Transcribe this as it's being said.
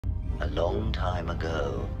A long time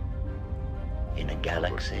ago, in a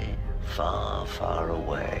galaxy far, far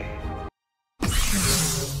away.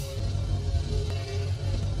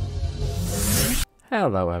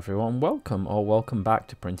 Hello everyone, welcome back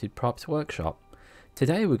to Printed Props Workshop.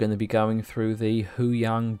 Today we're going to be going through the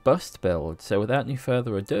Huyang bust build, so without any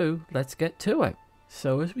further ado, let's get to it.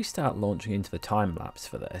 So as we start launching into the time lapse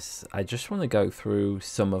for this, I just want to go through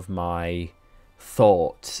some of my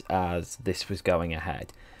thoughts as this was going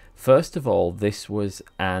ahead. First of all, this was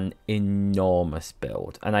an enormous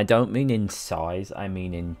build, and I don't mean in size, I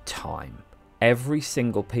mean in time. Every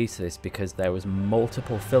single piece of this, because there was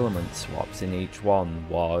multiple filament swaps in each one,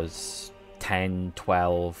 was 10,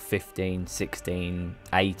 12, 15, 16,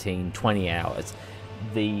 18, 20 hours.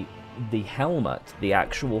 The helmet, the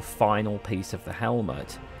actual final piece of the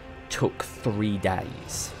helmet, took 3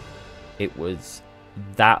 days. It was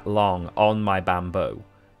that long on my bamboo,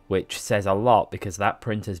 which says a lot because that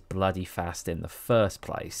printer's bloody fast in the first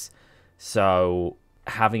place. So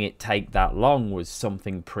having it take that long was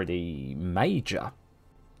something pretty major.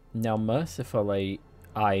 Now, mercifully,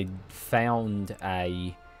 I found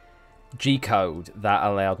a G-code that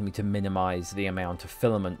allowed me to minimize the amount of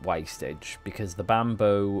filament wastage, because the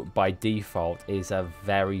bamboo by default is a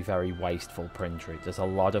very, very wasteful printer. It does a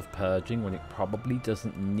lot of purging when it probably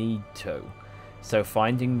doesn't need to. So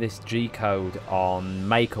finding this G-code on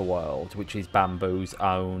MakerWorld, which is Bamboo's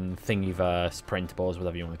own Thingiverse printables,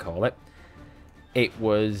 whatever you want to call it, it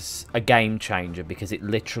was a game changer because it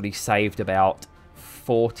literally saved about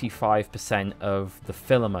 45% of the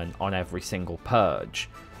filament on every single purge,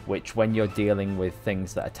 which when you're dealing with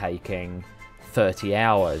things that are taking 30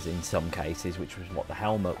 hours in some cases, which was what the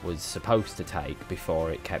helmet was supposed to take before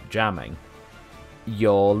it kept jamming,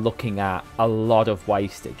 you're looking at a lot of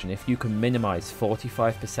wastage. And if you can minimize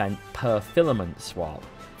 45% per filament swap,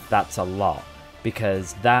 that's a lot,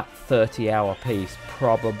 because that 30-hour piece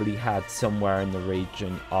probably had somewhere in the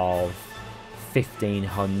region of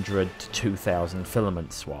 1,500 to 2,000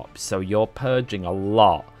 filament swaps. So you're purging a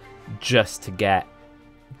lot just to get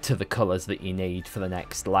to the colors that you need for the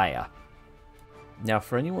next layer. Now,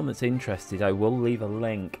 for anyone that's interested, I will leave a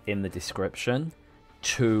link in the description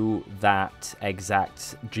to that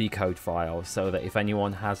exact G-code file, so that if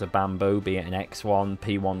anyone has a bamboo, be it an X1,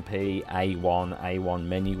 P1P, A1, A1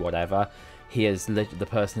 Mini, whatever, the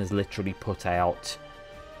person has literally put out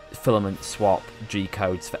filament swap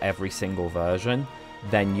G-codes for every single version.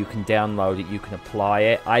 Then you can download it, you can apply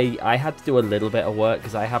it. I had to do a little bit of work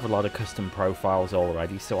because I have a lot of custom profiles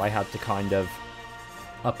already, so I had to kind of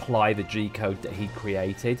apply the G-code that he'd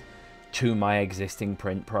created to my existing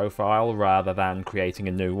print profile rather than creating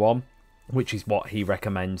a new one, which is what he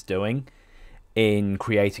recommends doing in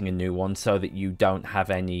creating a new one, so that you don't have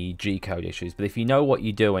any G-code issues. But if you know what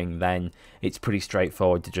you're doing, then it's pretty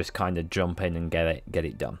straightforward to just kind of jump in and get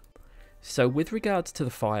it done. So with regards to the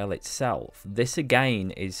file itself, this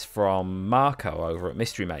again is from Marco over at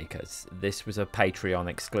Mystery Makers. This was a Patreon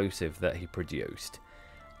exclusive that he produced,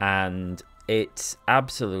 and it's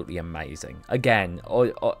absolutely amazing. Again,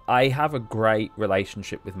 I have a great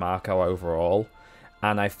relationship with Marco overall,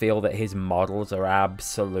 and I feel that his models are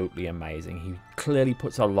absolutely amazing. He clearly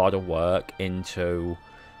puts a lot of work into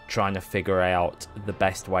trying to figure out the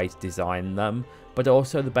best way to design them, but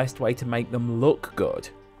also the best way to make them look good.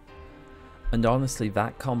 And honestly,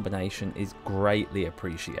 that combination is greatly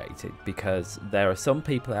appreciated, because there are some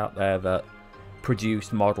people out there that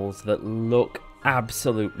produce models that look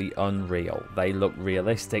absolutely unreal. They look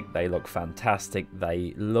realistic, they look fantastic,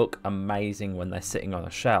 they look amazing when they're sitting on a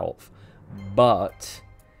shelf, but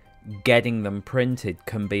getting them printed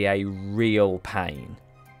can be a real pain.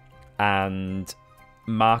 And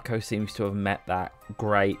Marco seems to have met that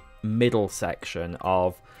great middle section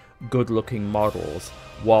of good looking models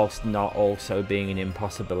whilst not also being an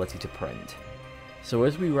impossibility to print. So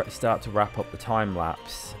as we start to wrap up the time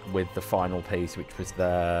lapse with the final piece, which was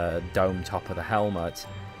the dome top of the helmet,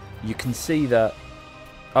 you can see that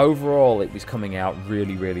overall it was coming out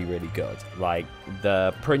really, really, really good. Like,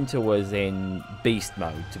 the printer was in beast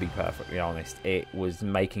mode, to be perfectly honest. It was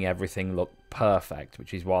making everything look perfect,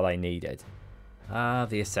 which is what I needed.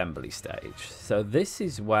 The assembly stage. So this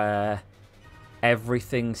is where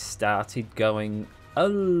everything started going a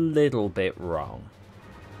little bit wrong.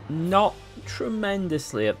 Not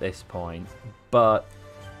tremendously at this point, but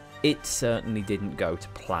it certainly didn't go to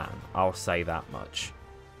plan, I'll say that much.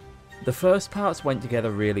 The first parts went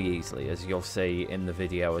together really easily, as you'll see in the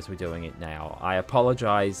video as we're doing it now. I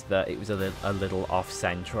apologise that it was a little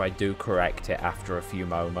off-centre. I do correct it after a few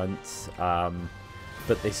moments,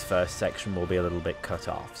 but this first section will be a little bit cut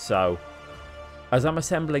off. So, as I'm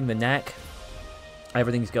assembling the neck,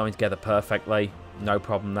 Everything's going together perfectly. No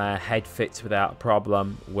problem there. Head fits without a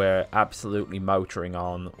problem. We're absolutely motoring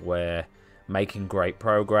on. We're making great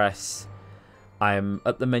progress.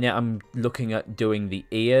 At the minute, I'm looking at doing the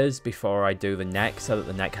ears before I do the neck, so that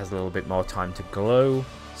the neck has a little bit more time to glue.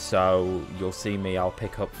 So you'll see me, I'll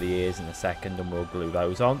pick up the ears in a second and we'll glue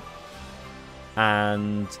those on.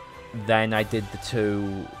 And then I did the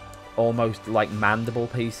two almost like mandible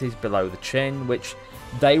pieces below the chin, which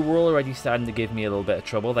they were already starting to give me a little bit of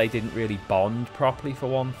trouble. They didn't really bond properly, for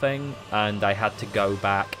one thing, and I had to go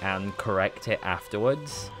back and correct it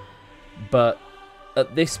afterwards. But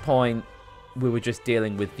at this point, we were just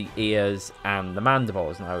dealing with the ears and the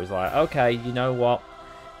mandibles, and I was like, okay, you know what?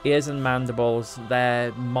 Ears and mandibles,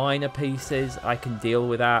 they're minor pieces. I can deal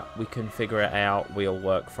with that. We can figure it out. We'll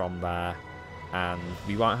work from there, and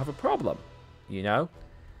we won't have a problem, you know?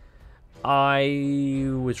 I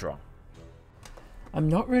was wrong. I'm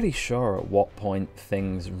not really sure at what point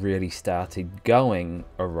things really started going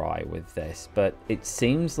awry with this, but it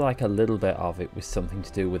seems like a little bit of it was something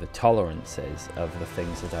to do with the tolerances of the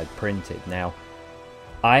things that I'd printed. Now,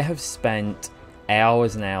 I have spent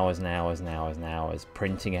hours and hours and hours and hours and hours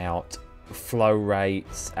printing out flow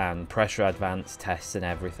rates and pressure advance tests and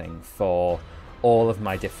everything for all of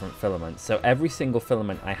my different filaments. So every single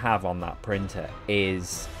filament I have on that printer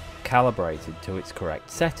is calibrated to its correct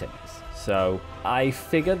settings. So I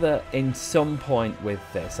figure that in some point with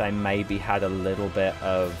this, I maybe had a little bit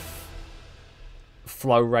of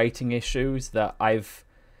flow rating issues that I've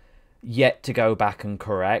yet to go back and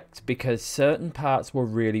correct, because certain parts were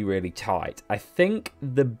really, really tight. I think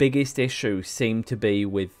the biggest issue seemed to be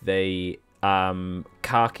with the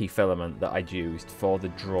khaki filament that I'd used for the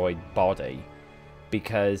droid body,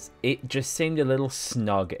 because it just seemed a little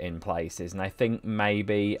snug in places, and I think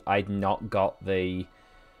maybe I'd not got the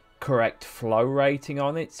correct flow rating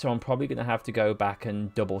on it, so I'm probably going to have to go back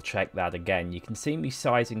and double check that again. You can see me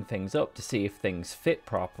sizing things up to see if things fit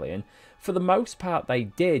properly, and for the most part they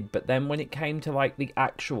did, but then when it came to like the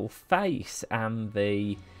actual face and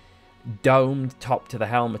the domed top to the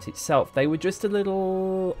helmet itself, they were just a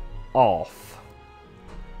little off.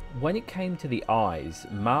 When it came to the eyes,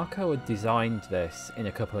 Marco had designed this in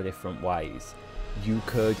a couple of different ways. You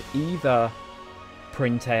could either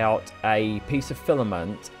print out a piece of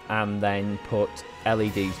filament and then put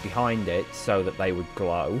LEDs behind it so that they would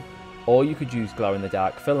glow, or you could use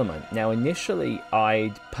glow-in-the-dark filament. Now initially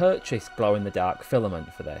I'd purchased glow-in-the-dark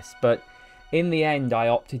filament for this, but in the end I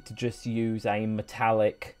opted to just use a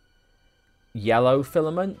metallic yellow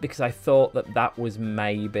filament because I thought that that was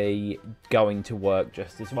maybe going to work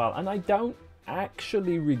just as well, and I don't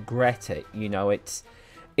actually regret it. You know, it's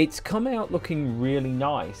come out looking really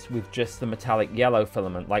nice with just the metallic yellow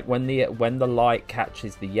filament. Like when the light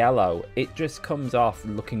catches the yellow, it just comes off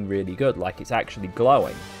looking really good, like it's actually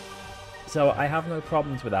glowing. So I have no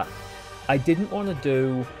problems with that. I didn't want to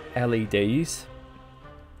do LEDs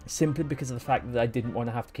simply because of the fact that I didn't want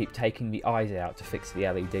to have to keep taking the eyes out to fix the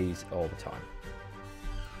LEDs all the time.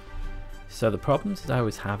 So the problems that I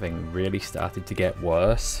was having really started to get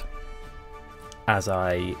worse as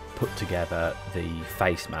I put together the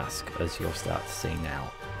face mask, as you'll start to see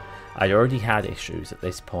now. I'd already had issues at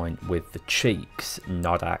this point with the cheeks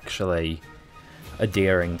not actually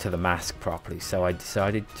adhering to the mask properly, so I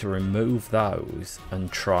decided to remove those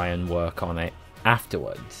and try and work on it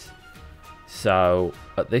afterwards. So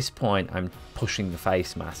at this point I'm pushing the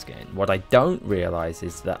face mask in. What I don't realise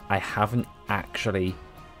is that I haven't actually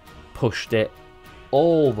pushed it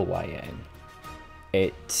all the way in.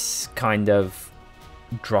 It's kind of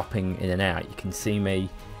dropping in and out. You can see me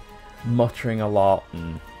muttering a lot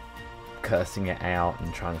and cursing it out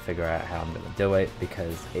and trying to figure out how I'm going to do it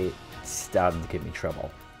because it's starting to give me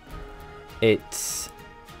trouble. It's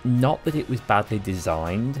not that it was badly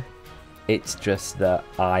designed, it's just that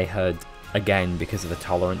I had, again, because of the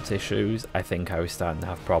tolerance issues, I think I was starting to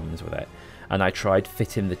have problems with it. And I tried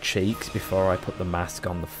fitting the cheeks before I put the mask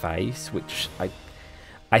on the face, which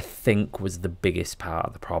I think was the biggest part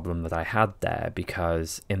of the problem that I had there,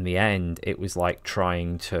 because in the end it was like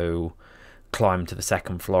trying to climb to the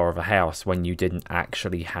second floor of a house when you didn't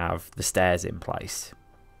actually have the stairs in place.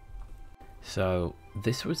 So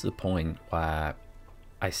this was the point where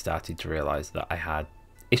I started to realise that I had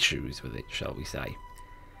issues with it, shall we say.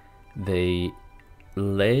 The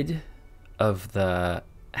lid of the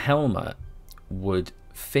helmet would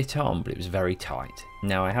fit on, but it was very tight.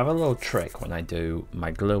 Now I have a little trick when I do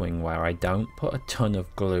my gluing where I don't put a ton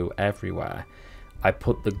of glue everywhere. I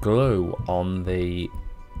put the glue on the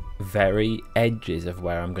very edges of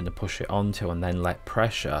where I'm going to push it onto and then let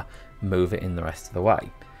pressure move it in the rest of the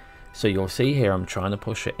way. So you'll see here I'm trying to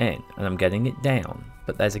push it in and I'm getting it down,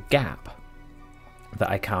 but there's a gap that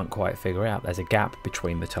I can't quite figure out. There's a gap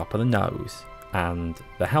between the top of the nose and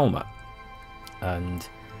the helmet, and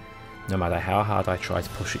no matter how hard I try to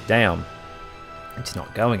push it down, it's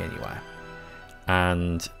not going anywhere.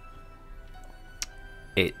 And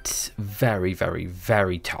it's very, very,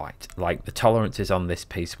 very tight. Like, the tolerances on this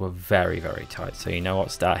piece were very, very tight. So you know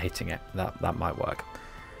what, start hitting it. That might work.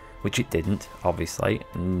 Which it didn't, obviously.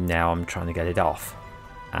 Now I'm trying to get it off.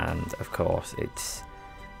 And of course it's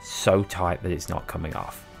so tight that it's not coming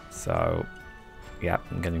off. So yeah,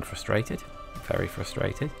 I'm getting frustrated. Very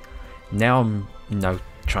frustrated. Now I'm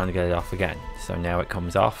trying to get it off again. So now it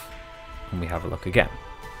comes off and we have a look again.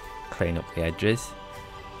 Clean up the edges.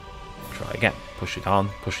 Try again. Push it on,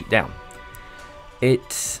 push it down.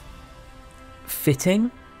 It's fitting,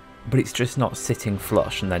 but it's just not sitting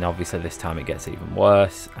flush. And then obviously this time it gets even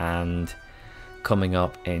worse, and coming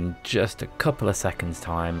up in just a couple of seconds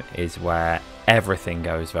time is where everything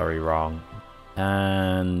goes very wrong.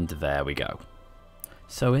 And there we go.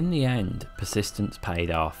 So in the end, persistence paid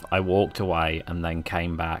off. I walked away and then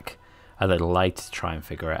came back a little later to try and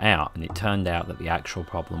figure it out, and it turned out that the actual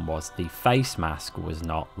problem was the face mask was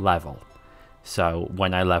not level. So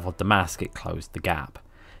when I leveled the mask, it closed the gap.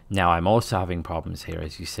 Now I'm also having problems here,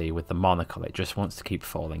 as you see, with the monocle. It just wants to keep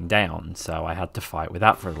falling down, so I had to fight with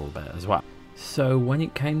that for a little bit as well. So when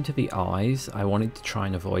it came to the eyes, I wanted to try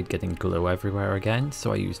and avoid getting glue everywhere again,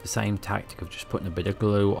 so I used the same tactic of just putting a bit of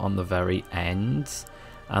glue on the very ends,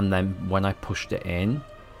 and then when I pushed it in,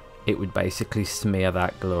 it would basically smear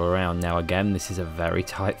that glue around. Now again, this is a very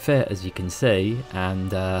tight fit, as you can see,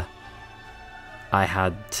 and I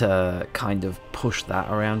had to kind of push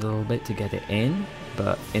that around a little bit to get it in,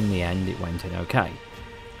 but in the end it went in okay.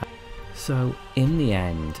 So in the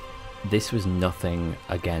end, this was nothing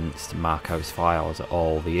against Marco's files at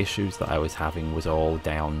all. The issues that I was having was all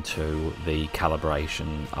down to the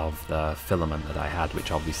calibration of the filament that I had,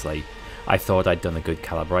 which obviously I thought I'd done a good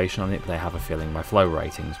calibration on it, but I have a feeling my flow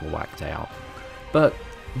ratings were whacked out. But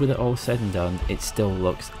with it all said and done, it still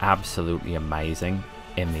looks absolutely amazing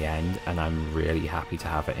in the end, and I'm really happy to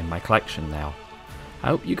have it in my collection now. I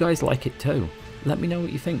hope you guys like it too. Let me know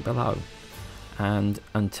what you think below. And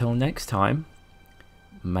until next time,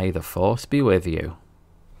 may the force be with you.